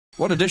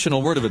One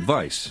additional word of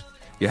advice.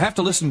 You have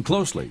to listen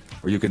closely,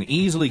 or you can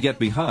easily get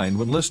behind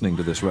when listening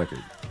to this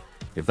record.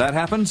 If that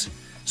happens,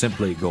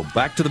 simply go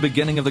back to the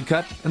beginning of the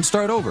cut and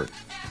start over.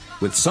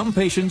 With some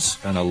patience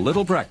and a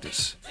little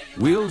practice,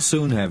 we'll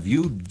soon have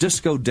you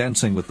disco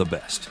dancing with the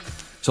best.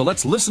 So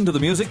let's listen to the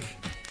music,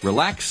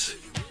 relax,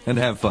 and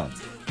have fun.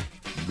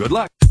 Good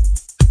luck.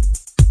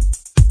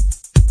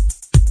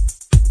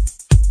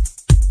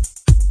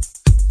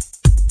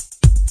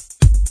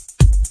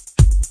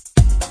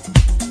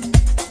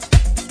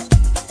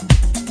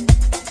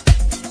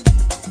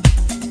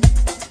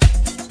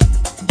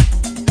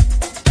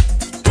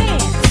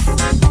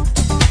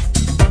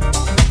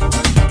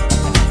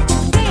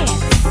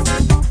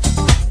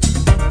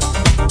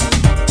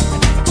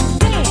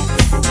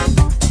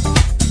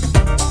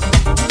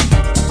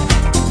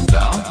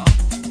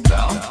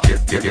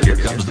 Here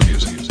comes the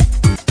music.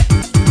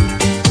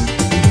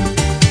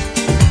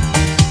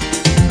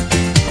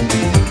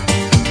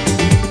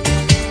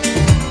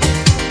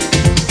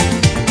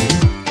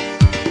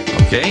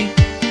 Okay?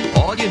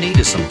 All you need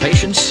is some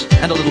patience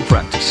and a little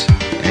practice,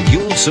 and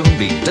you'll soon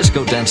be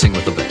disco dancing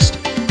with the best.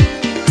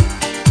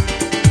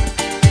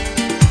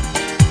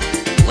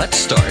 Let's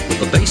start with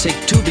the basic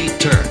 2-beat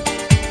turn.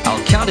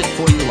 I'll count it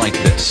for you like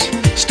this.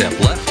 Step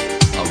left,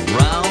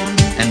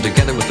 around, and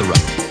together with the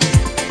right.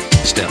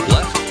 Step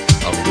left,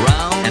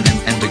 around,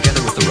 and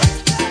together with the right.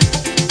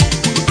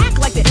 Act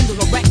like the end of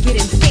a record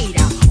and fade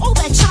out. All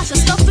that cha-cha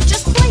stuff is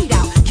just played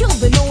out. Kill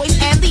the noise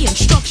and the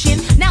instruction.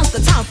 Now's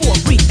the time for a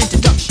brief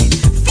introduction.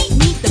 Feet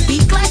meet the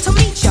beat, glad to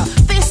meet ya.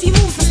 Fancy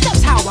moves and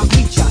steps, how I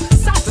greet ya.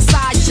 Side to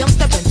side, jump,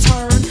 step and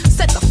turn.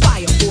 Set the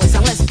fire, boys,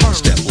 and let's burn.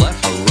 Step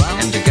left,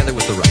 around, and together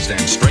with the right.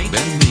 Stand straight,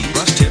 bend knees,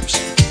 cross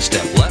tips.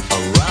 Step left,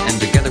 around,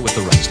 and together with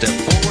the right. Step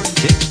forward,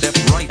 kick, step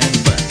right, and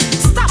back.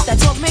 Stop that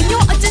talk, man,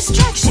 you're a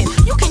distraction.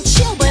 You can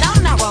chill, but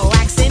I'm not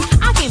relaxing.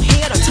 I came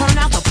here to turn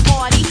out the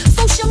party.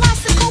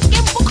 Socialize and coke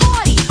and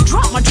Bacardi.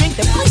 Drop my drink,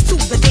 then place to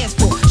the dance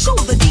floor. Show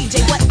the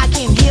DJ what I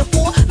came here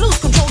for. Lose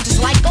control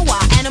just like a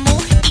wild animal.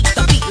 Eat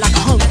the beat like a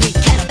hungry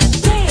cannibal.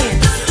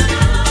 Dance.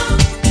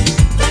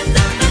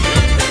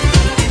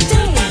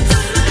 Dance.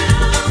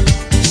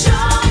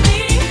 Show me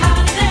how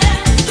to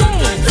dance.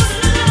 Dance.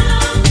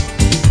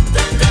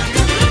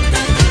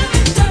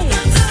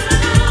 Dance.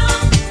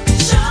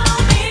 Show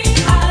me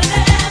how to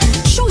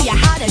dance. Show you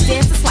how to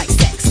dance, it's like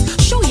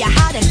sex. Show you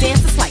how to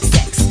dance, it's like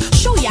sex.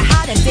 Show you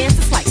how to dance,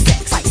 it's like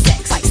sex. Like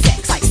sex, like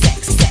sex, like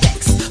sex,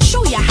 sex.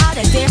 Show you how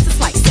to dance, it's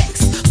like sex.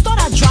 Start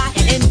out dry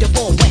and end up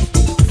all wet.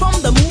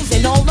 From the moves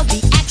and all of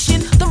the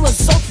action, the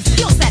result is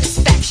pure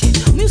satisfaction.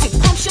 Music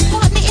pumps, your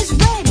partner is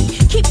ready.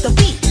 Keep the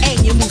beat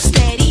and you move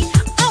steady.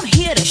 I'm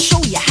here to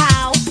show you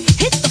how.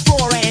 Hit the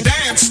floor and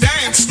Dance,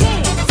 dance.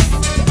 dance.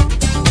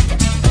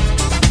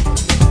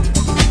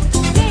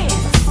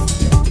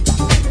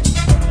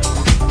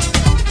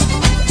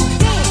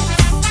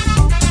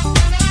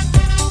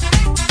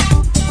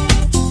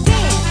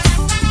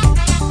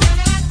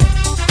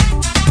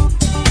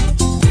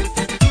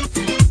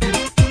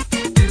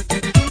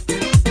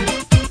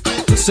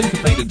 The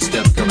syncopated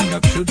step coming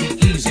up should be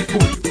easy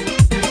for you.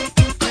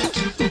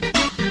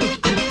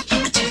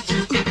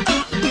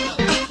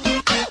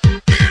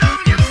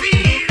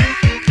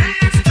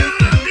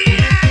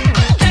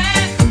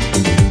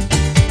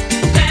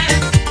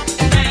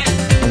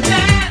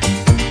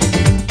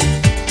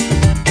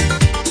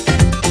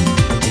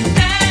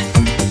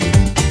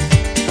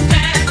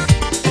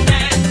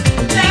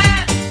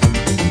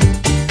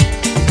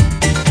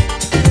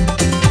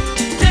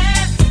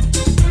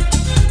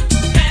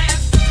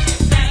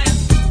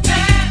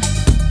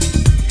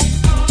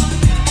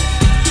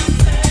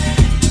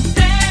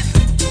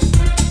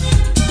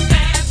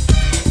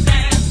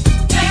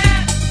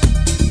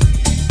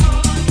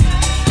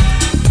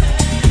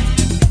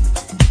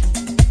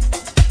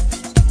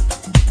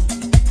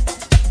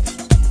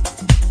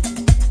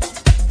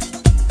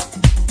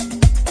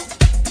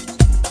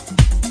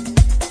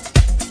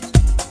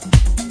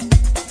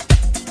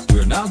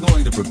 We're now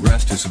going to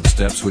progress to some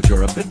steps which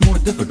are a bit more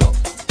difficult.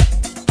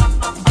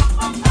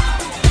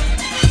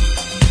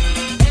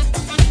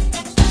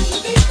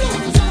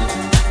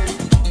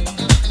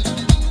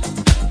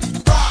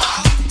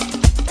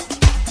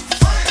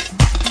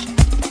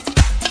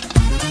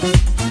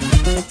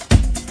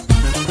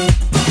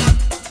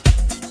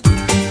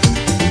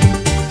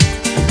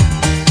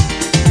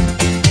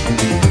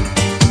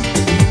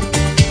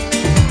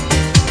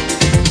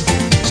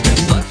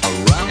 Step left,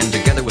 around, and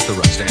together with the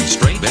right. Stand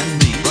straight,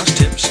 bend knees, cross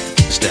tips.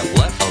 Step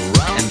left,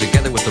 around, and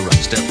together with the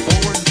right. Step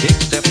forward,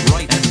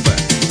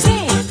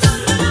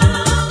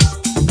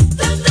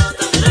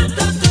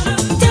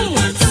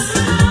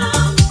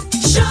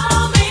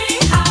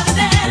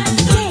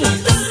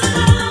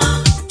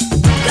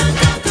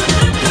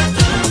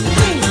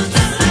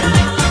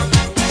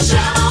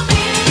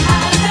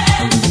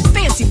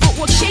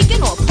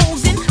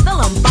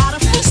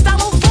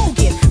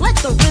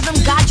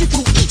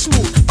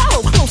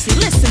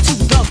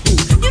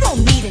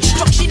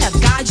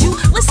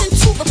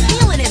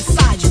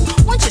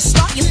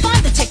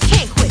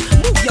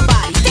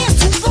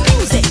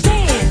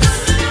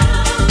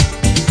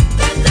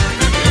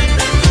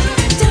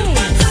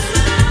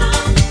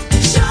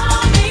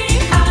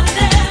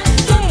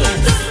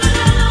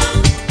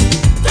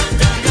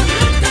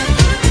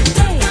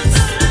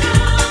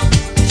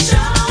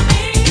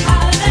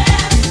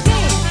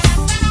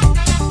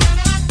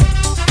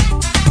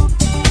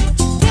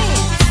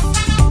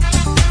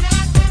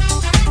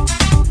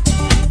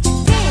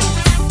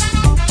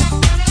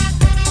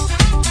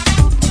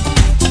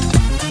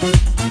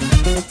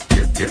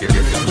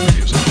 the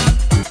music.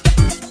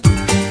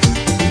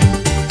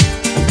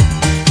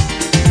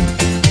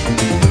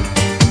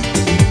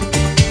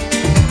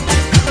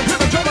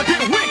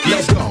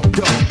 Let's go,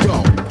 go,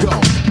 go, go.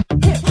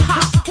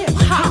 Hip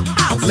hop,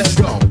 house. Let's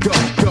go, go,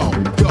 go,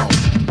 go.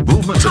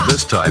 Movements of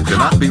this type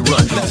cannot be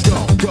rushed. Let's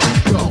go, go,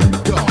 go,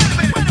 go.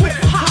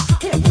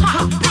 Hip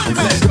hop,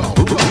 Let's go,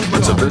 go,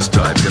 Movements go. of this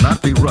type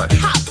cannot be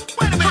rushed.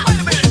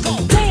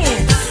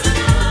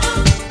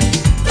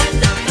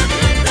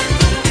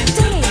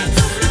 dance.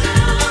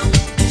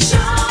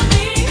 Show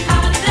me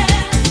how to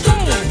dance.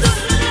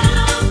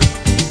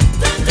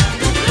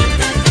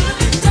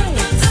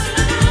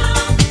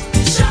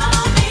 Show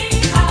me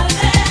how to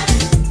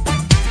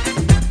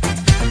dance.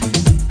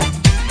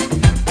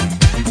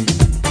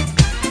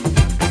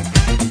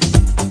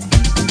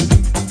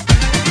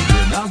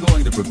 We're now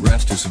going to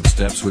progress to some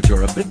steps which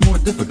are a bit more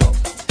difficult.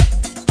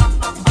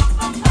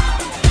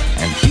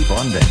 And keep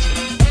on dancing.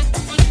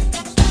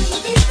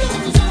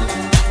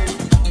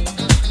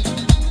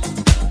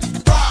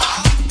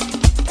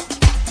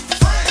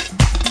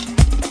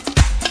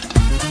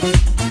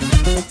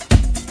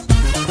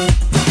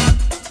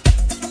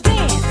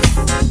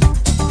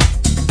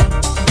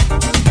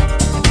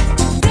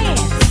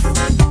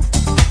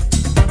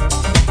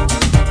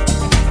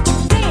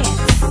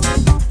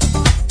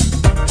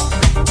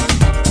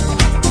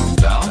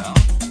 Down,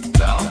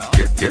 down.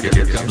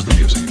 Here comes the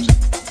music.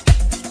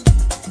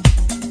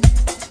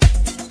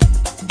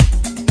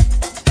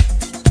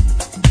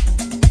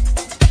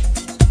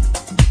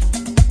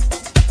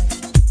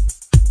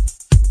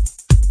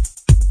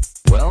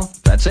 Well,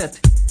 that's it.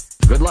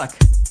 Good luck.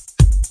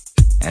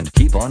 And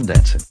keep on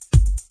dancing.